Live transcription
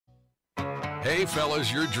Hey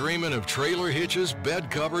fellas, you're dreaming of trailer hitches,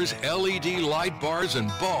 bed covers, LED light bars,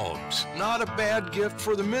 and bulbs. Not a bad gift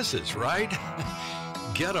for the missus, right?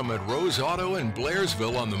 Get them at Rose Auto in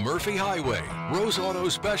Blairsville on the Murphy Highway. Rose Auto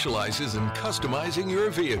specializes in customizing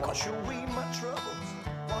your vehicle. Wash away my troubles,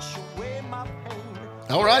 wash away my pain.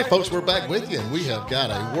 All right, folks, we're back with you, and we have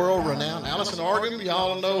got a world-renowned Allison Arngrim.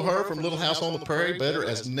 Y'all know her from Little House on the Prairie, better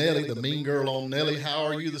as Nellie, the mean girl on Nellie. How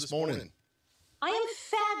are you this morning? I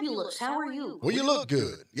am fabulous. How are you? Well, you look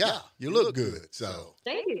good. Yeah, you look good. So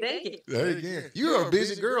Thank you. Thank you. there you go. You are a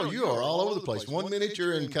busy girl. You are all over the place. One minute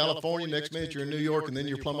you're in California, next minute you're in New York, and then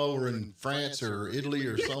you're plumb over in France or Italy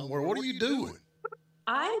or somewhere. What are you doing?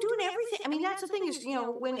 I'm doing everything. I mean, that's the thing is,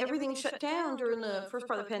 when everything shut down during the first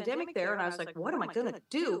part of the pandemic there, and I was like, what am I going to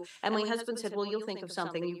do? And my husband said, well, you'll think of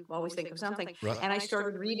something. You always think of something. Right. And I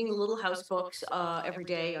started reading the Little House books every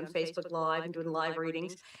day on Facebook Live and doing live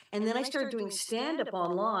readings. And then I started doing stand-up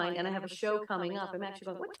online, and I have a show coming up. I'm actually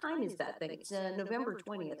going, what time is that thing? It's November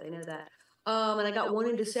 20th. I know that. And I got one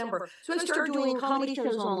in December. So I started doing comedy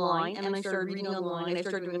shows online, and then I started reading online, and I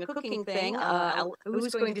started doing a cooking thing.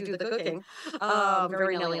 Who's going to do the cooking?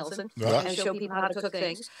 Very Nellie Oleson, Right. and show people how to cook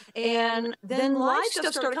things. And then live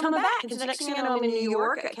stuff started coming back. And the next thing I know, I'm in New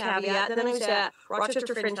York at Caveat. Then I was at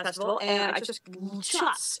Rochester Fringe Festival, and I just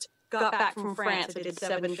got back from France. I did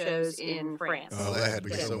 7 shows in France. Oh, that had to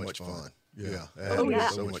be so much fun. Yeah, that Oh, had to yeah.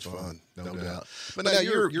 be so much fun, no doubt. But now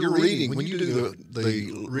you're reading, when you do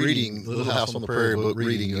the reading, the Little House on the Prairie book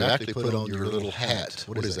reading, you actually put on your little hat.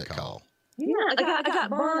 What is that called? Yeah, I got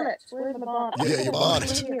bonnets. Where's the bonnet? Yeah, your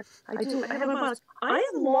bonnet. I do. I have a bonnet. I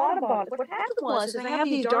have a lot of bonnets. What happened was I have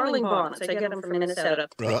these darling bonnets. I get them from Minnesota.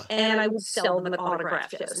 Right. And I would sell them at autograph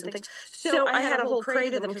shows and things. So I had a whole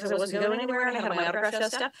crate of them because I wasn't going anywhere. And I had my autograph show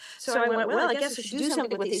stuff. So I went, well, I guess I should do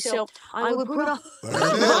something with these. So I would put on.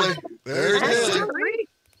 There's Nellie. There's Nellie.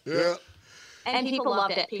 Yeah. And people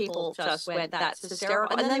loved it. People just went, that's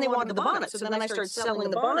hysterical. And then they wanted the bonnets. So then I started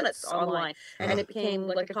selling the bonnets online. And it became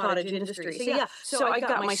like a cottage industry. So yeah, so I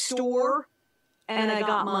got my store, and I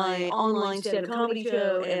got my online stand-up comedy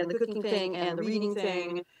show, and the cooking thing, and the reading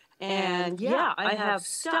thing. And yeah, I have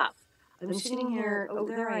stuff. I'm sitting here, oh,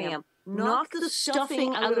 there I am. Knock the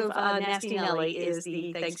stuffing out of Nasty Nellie is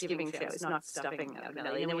the Thanksgiving show. It's not stuffing out of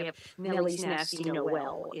Nellie. And then we have Nellie's Nasty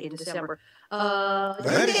Noel in December.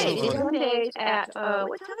 One day at,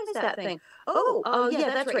 what time is that thing? Oh, yeah,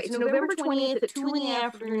 that's right. It's November 20th at 2 in the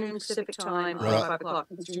afternoon Pacific time, Right. 5 o'clock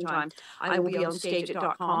Eastern time. I will be on stage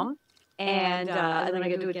at .com. And then I'm going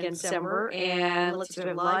to do it again in December. And let's see if we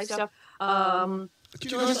have live stuff. But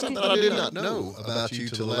you know something I did not know about you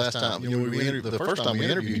till the last time. You know, the first time we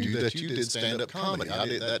interviewed you, that you did stand-up comedy.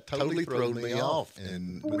 That totally threw me off.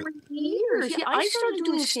 And For years. Yeah, I started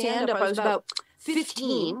doing stand-up. I was about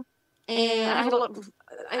 15. And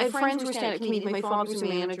I had friends who were stand-up comedians. My father was a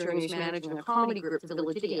manager, and he was managing a comedy group,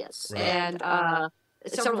 Village Idiots. Right. And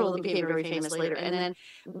several of them became very famous later. And then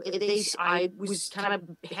I was kind of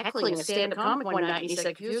heckling a stand-up comic one night, and he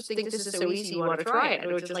said, if you think this is so easy, you want to try it. And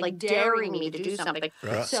it was just like daring me to do something.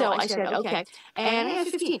 Right. So I said, okay. And I was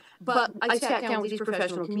 15. But I sat down with these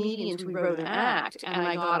professional comedians. We wrote an act, and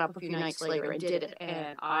I got up a few nights later and did it.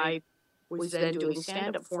 And I was then doing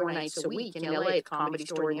stand-up 4 nights a week in LA at Comedy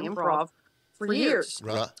Store and the Improv for years.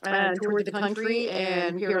 Right. And toured the country,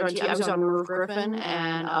 and here on TV, I was on Merv Griffin,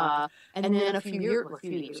 and then a few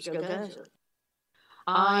years ago, guys,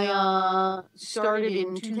 I started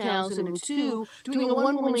in 2002 doing a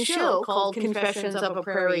one-woman show called Confessions of a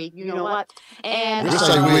Prairie, you know what? And We'll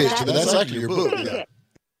say which, but that's actually your book. Yeah.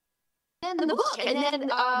 and the book, and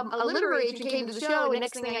then a literary agent came to the show, and the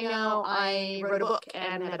next thing I know, I wrote a book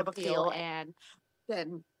and had a book deal, and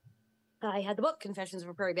then I had the book, Confessions of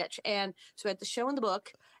a Prairie Bitch. And so I had the show and the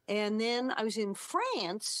book. And then I was in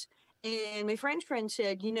France, and my French friend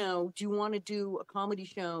said, do you want to do a comedy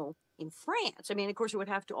show in France? I mean, of course, it would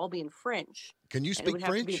have to all be in French. Can you And it speak would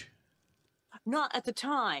have to be- French? Not at the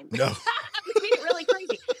time. No. It made it really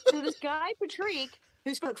crazy. So this guy, Patrick,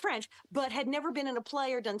 who spoke French, but had never been in a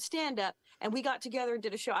play or done stand-up, and we got together and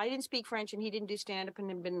did a show. I didn't speak French, and he didn't do stand-up and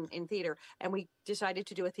had been in theater, and we decided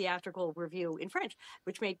to do a theatrical review in French,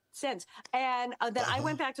 which made sense. And then I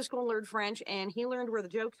went back to school and learned French, and he learned where the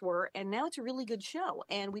jokes were, and now it's a really good show,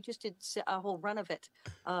 and we just did a whole run of it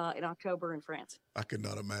in October in France. I could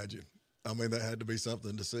not imagine. I mean, that had to be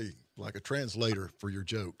something to see, like a translator for your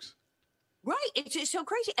jokes. Right. It's so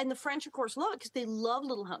crazy. And the French, of course, love it because they love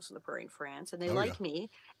Little House on the Prairie in France, and they like me.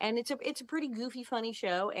 And it's a pretty goofy, funny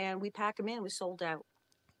show, and we pack them in. It was sold out.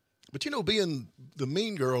 But, being the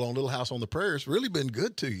mean girl on Little House on the Prairie has really been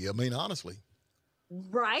good to you. I mean, honestly.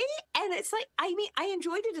 Right? And it's like, I mean, I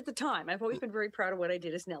enjoyed it at the time. I've always been very proud of what I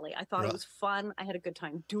did as Nellie. I thought it Right. was fun. I had a good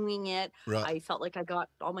time doing it. Right. I felt like I got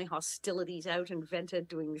all my hostilities out and vented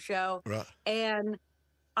doing the show. Right. And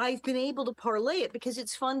I've been able to parlay it because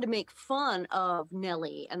it's fun to make fun of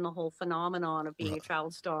Nellie and the whole phenomenon of being a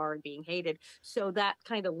child star and being hated. So that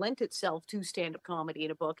kind of lent itself to stand-up comedy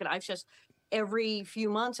in a book. And I've just, every few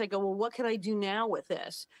months I go, well, what could I do now with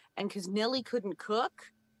this? And because Nellie couldn't cook,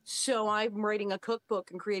 so I'm writing a cookbook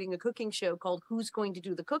and creating a cooking show called Who's Going to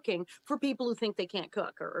Do the Cooking for people who think they can't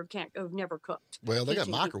cook or have never cooked. Well, they got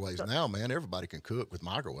Teaching people to microwaves cook. now, man. Everybody can cook with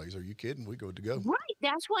microwaves. Are you kidding? We good to go. Right,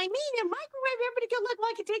 that's what I mean. A microwave, everybody can look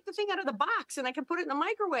like I can take the thing out of the box and I can put it in the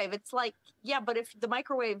microwave. It's like, yeah, but if the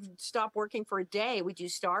microwave stopped working for a day, would you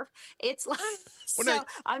starve? It's like, Well, so now-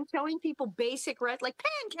 I'm showing people basic, like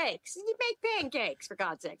pancakes. You make pancakes, for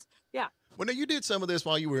God's sakes. Yeah. Well, now you did some of this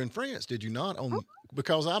while you were in France, did you not?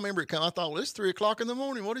 Because I remember I thought, well, it's 3 o'clock in the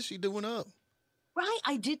morning. What is she doing up? Right.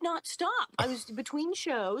 I did not stop. I was between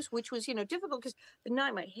shows, which was, difficult because the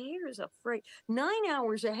night my hair is afraid 9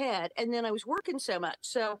 hours ahead. And then I was working so much.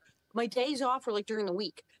 So my days off were like during the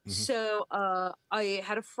week. So I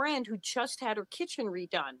had a friend who just had her kitchen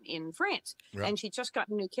redone in France and she just got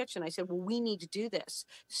a new kitchen. I said, well, we need to do this.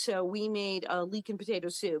 So we made a leek and potato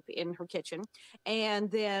soup in her kitchen. And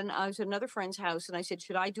then I was at another friend's house and I said,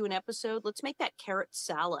 should I do an episode? Let's make that carrot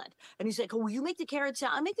salad. And he's like, oh, you make the carrot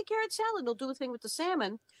salad. I make the carrot salad. They'll do a thing with the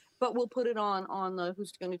salmon, but we'll put it on the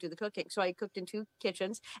Who's Going to Do the Cooking. So I cooked in 2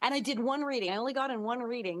 kitchens and I did 1 reading. I only got in 1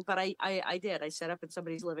 reading, but I did. I set up in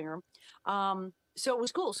somebody's living room. So it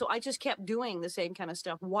was cool. So I just kept doing the same kind of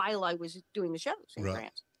stuff while I was doing the shows in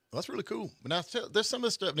France. Well, that's really cool. But now, there's some of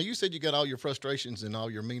the stuff. Now, you said you got all your frustrations and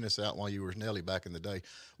all your meanness out while you were Nellie back in the day.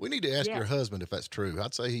 We need to ask your husband if that's true.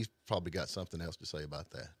 I'd say he's probably got something else to say about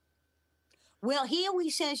that. Well, he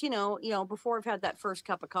always says, before I've had that first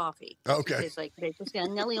cup of coffee. Okay. It's like,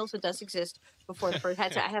 Nellie also does exist before the first. I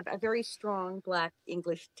have a very strong black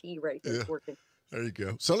English tea right there working. There you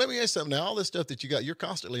go. So let me ask you something. Now, all this stuff that you got, you're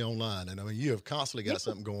constantly online. And I mean, you have constantly got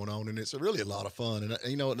something going on, and it's really a lot of fun. And,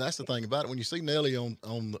 and that's the thing about it. When you see Nellie on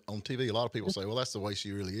TV, a lot of people say, well, that's the way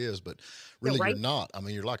she really is. But really, you're not. I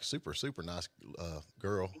mean, you're like a super, super nice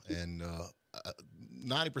girl. And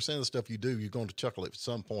 90% of the stuff you do, you're going to chuckle at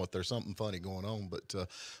some point. There's something funny going on. But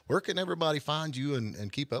where can everybody find you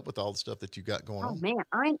and keep up with all the stuff that you got going on? Oh man,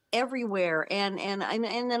 I'm everywhere, and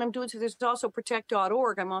then I'm doing. So there's also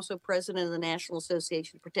protect.org. I'm also president of the National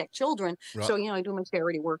Association to Protect Children. So I do my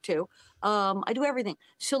charity work too. I do everything.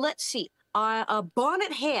 So let's see.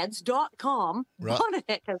 Bonnetheads.com.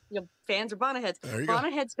 Bonnethead, because fans are bonnetheads.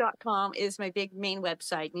 Bonnetheads.com is my big main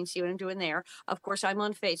website. You can see what I'm doing there. Of course, I'm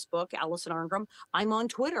on Facebook, Allison Arngrim. I'm on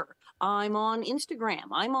Twitter. I'm on Instagram.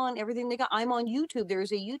 I'm on everything they got. I'm on YouTube.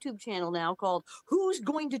 There's a YouTube channel now called Who's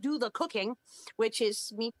Going to Do the Cooking, which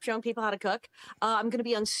is me showing people how to cook. I'm going to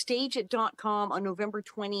be on stageit.com on November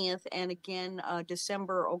 20th and again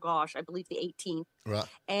December, I believe the 18th. Right.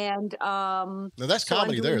 And now that's so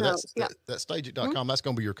comedy there. That stageit.com, that's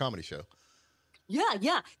going to be your comedy show.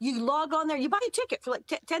 Yeah. You log on there, you buy a ticket for like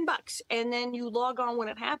 $10, and then you log on when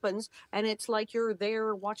it happens, and it's like you're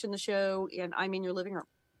there watching the show, and I'm in your living room.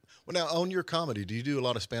 Well, now, on your comedy, do you do a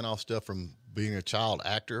lot of spin-off stuff from being a child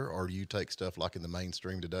actor, or do you take stuff like in the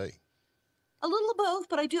mainstream today? A little of both,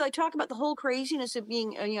 but I talk about the whole craziness of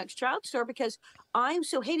being a child star because I'm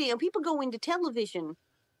so hated. People go into television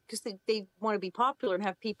because they want to be popular and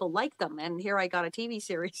have people like them. And here I got a TV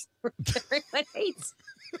series where everyone hates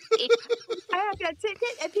me. I have got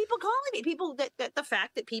and people calling me. People that the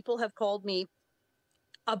fact that people have called me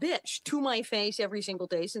a bitch to my face every single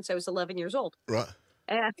day since I was 11 years old. Right.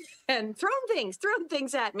 And thrown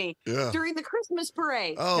things at me during the Christmas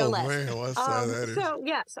parade. Oh, no less. man, what's that is? So,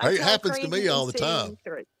 yes. Hey, it happens to me all the time.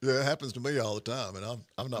 Yeah, it happens to me all the time, and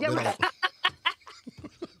I've not been on.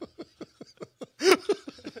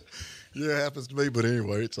 Yeah, it happens to me, but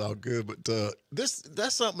anyway, it's all good. But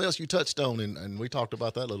that's something else you touched on, and we talked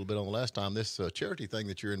about that a little bit on the last time, this charity thing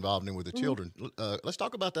that you're involved in with the children. Let's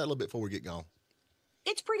talk about that a little bit before we get going.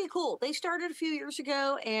 It's pretty cool. They started a few years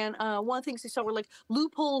ago, and one of the things they saw were like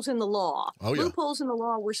loopholes in the law. Oh, yeah. Loopholes in the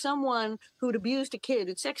law where someone who'd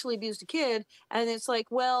sexually abused a kid, and it's like,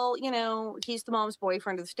 well, he's the mom's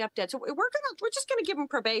boyfriend or the stepdad, so we're just gonna give him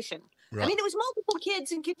probation. Right. I mean, it was multiple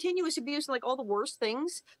kids and continuous abuse, and like all the worst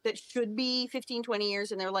things that should be 15, 20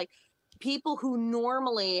 years, and they're like, people who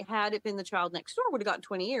normally, had it been the child next door, would have gotten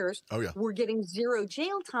 20 years. Oh, yeah. Were getting 0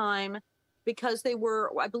 jail time. because they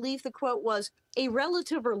were, I believe the quote was, a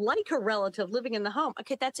relative or like a relative living in the home.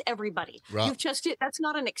 Okay, that's everybody. Right. You've just, that's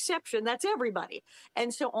not an exception. That's everybody.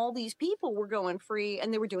 And so all these people were going free,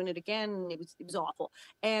 and they were doing it again. And it was awful.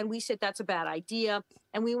 And we said, that's a bad idea.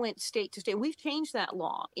 And we went state to state. We've changed that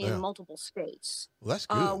law in multiple states. Well, that's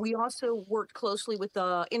good. We also worked closely with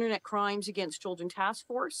the Internet Crimes Against Children Task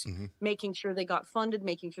Force, making sure they got funded,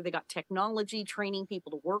 making sure they got technology, training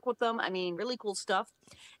people to work with them. I mean, really cool stuff.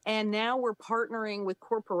 And now we're partnering with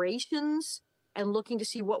corporations and looking to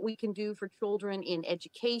see what we can do for children in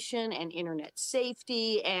education and internet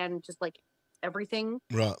safety and just like everything.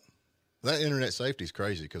 Right. That internet safety is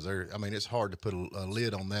crazy because I mean, it's hard to put a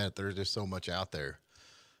lid on that. There's just so much out there.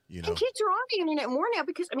 You know. And kids are on the internet more now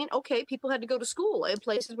because, I mean, okay, people had to go to school in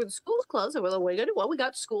places where the school's closed. So, well, what are you going to do? Well, we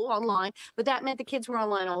got school online, but that meant the kids were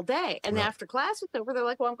online all day. And after class was over, they're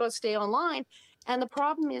like, well, I'm going to stay online. And the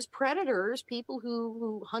problem is predators, people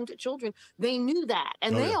who hunted children, they knew that,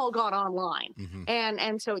 and they all got online.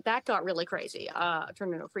 And so that got really crazy,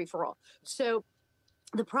 turned into a free-for-all. So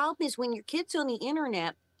the problem is when your kid's on the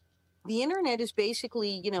internet is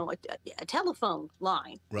basically, you know, a telephone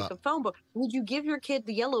line, like a phone book. Would you give your kid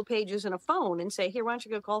the yellow pages and a phone and say, here, why don't you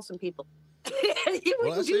go call some people? You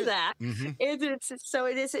wouldn't do that.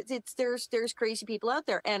 There's crazy people out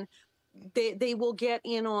there, and they will get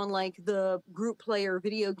in on like the group player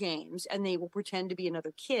video games, and they will pretend to be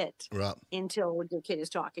another kid until the kid is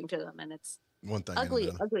talking to them, and it's one thing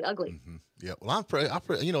ugly. Yeah. Well,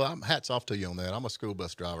 I'm hats off to you on that. I'm a school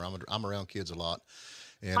bus driver. I'm around kids a lot.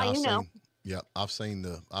 And I've seen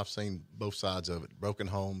both sides of it, broken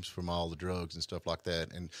homes from all the drugs and stuff like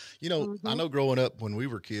that. And, you know, I know growing up when we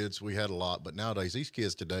were kids, we had a lot, but nowadays these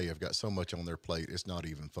kids today have got so much on their plate. It's not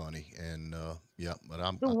even funny. And, the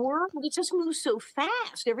world, it just moves so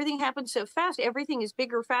fast. Everything happens so fast. Everything is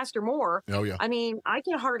bigger, faster, more. Oh, yeah. I mean, I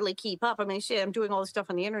can hardly keep up. I mean, shit, I'm doing all this stuff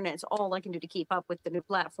on the internet. It's all I can do to keep up with the new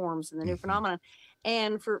platforms and the new phenomenon.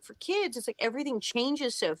 And for kids, it's like everything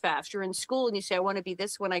changes so fast. You're in school and you say, I want to be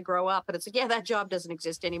this when I grow up. And it's like, yeah, that job doesn't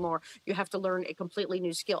exist anymore. You have to learn a completely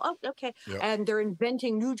new skill. Oh, okay. Yep. And they're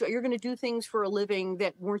inventing new jobs. You're going to do things for a living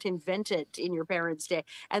that weren't invented in your parents' day.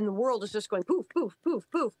 And the world is just going poof, poof, poof,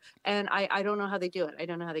 poof. And I don't know how they do it. I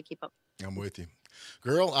don't know how they keep up. I'm with you.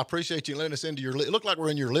 Girl, I appreciate you letting us into your. It looked like we're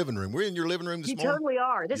in your living room. We're in your living room this morning. You totally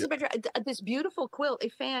are. This is this beautiful quilt. A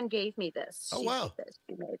fan gave me this. Oh, wow.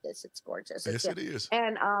 She made this. It's gorgeous. Yes, it is.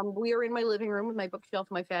 And we are in my living room with my bookshelf,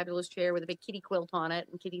 my fabulous chair with a big kitty quilt on it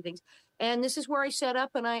and kitty things. And this is where I set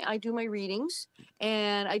up and I do my readings.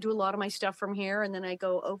 And I do a lot of my stuff from here. And then I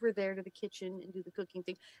go over there to the kitchen and do the cooking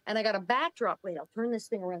thing. And I got a backdrop. Wait, I'll turn this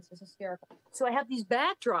thing around. This is hysterical. So I have these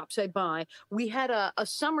backdrops I buy. We had a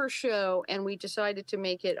summer show and we decided to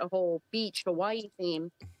make it a whole beach Hawaii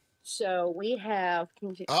theme. So we have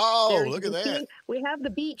look at that. We have the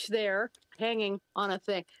beach there hanging on a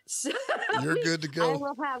thing. So you're good to go. I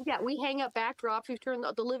will have we hang up backdrops. We've turned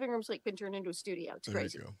the living room's like been turned into a studio. It's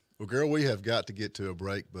crazy. There you go. Well, girl, we have got to get to a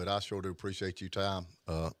break, but I sure do appreciate your time,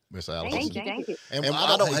 Miss Allison. Thank you. And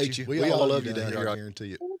I don't hate you. We all love you down here. I guarantee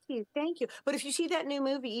you. Thank you. But if you see that new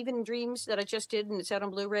movie, Even in Dreams, that I just did and it's out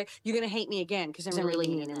on Blu-ray, you're going to hate me again because I'm really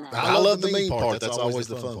mean in that. I love the mean part. That's always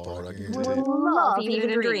the fun part. I guarantee you. Love Even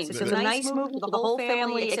in Dreams. It's a nice movie for the whole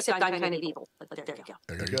family, except I'm kind of evil. But there you go.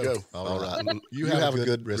 There you go. All right. You have a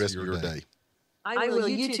good rest of your day. I will.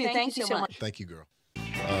 You too. Thank you so much. Thank you, girl.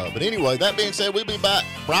 But anyway, that being said, we'll be back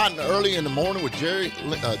bright and early in the morning with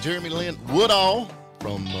Jeremy Lynn Woodall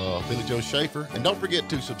from Billy Joe Schaefer. And don't forget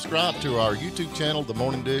to subscribe to our YouTube channel, The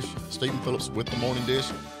Morning Dish, Stephen Phillips with The Morning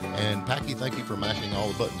Dish. And Packy, thank you for mashing all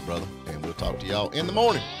the buttons, brother. And we'll talk to y'all in the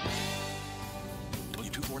morning.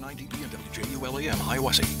 W249DB and WJULAM,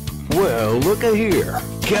 Hiawassee. Well, look a here.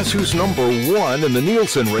 Guess who's number one in the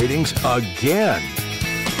Nielsen ratings again?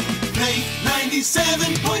 Play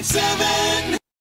 97.7.